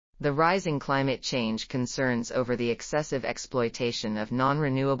The rising climate change concerns over the excessive exploitation of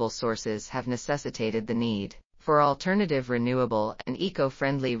non-renewable sources have necessitated the need for alternative renewable and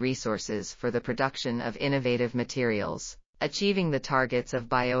eco-friendly resources for the production of innovative materials, achieving the targets of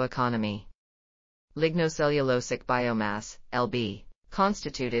bioeconomy. Lignocellulosic biomass, LB,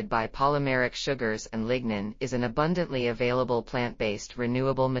 constituted by polymeric sugars and lignin, is an abundantly available plant-based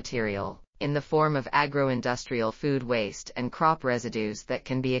renewable material in the form of agro-industrial food waste and crop residues that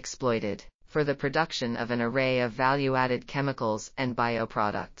can be exploited for the production of an array of value-added chemicals and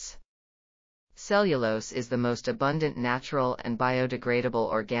bioproducts. Cellulose is the most abundant natural and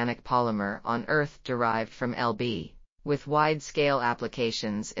biodegradable organic polymer on Earth derived from LB, with wide-scale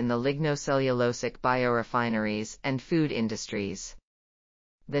applications in the lignocellulosic biorefineries and food industries.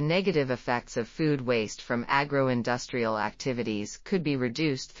 The negative effects of food waste from agro-industrial activities could be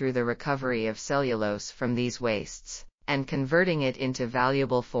reduced through the recovery of cellulose from these wastes and converting it into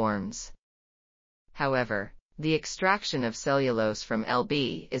valuable forms. However, the extraction of cellulose from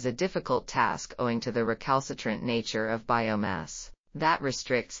LB is a difficult task owing to the recalcitrant nature of biomass that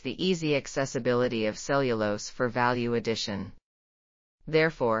restricts the easy accessibility of cellulose for value addition.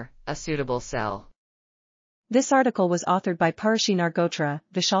 Therefore, a suitable cell. This article was authored by Parushi, Nargotra,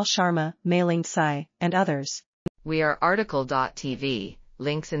 Vishal, Sharma, Mei-Ling, Tsai, and others. We are RTCLTV,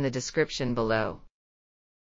 links in the description below.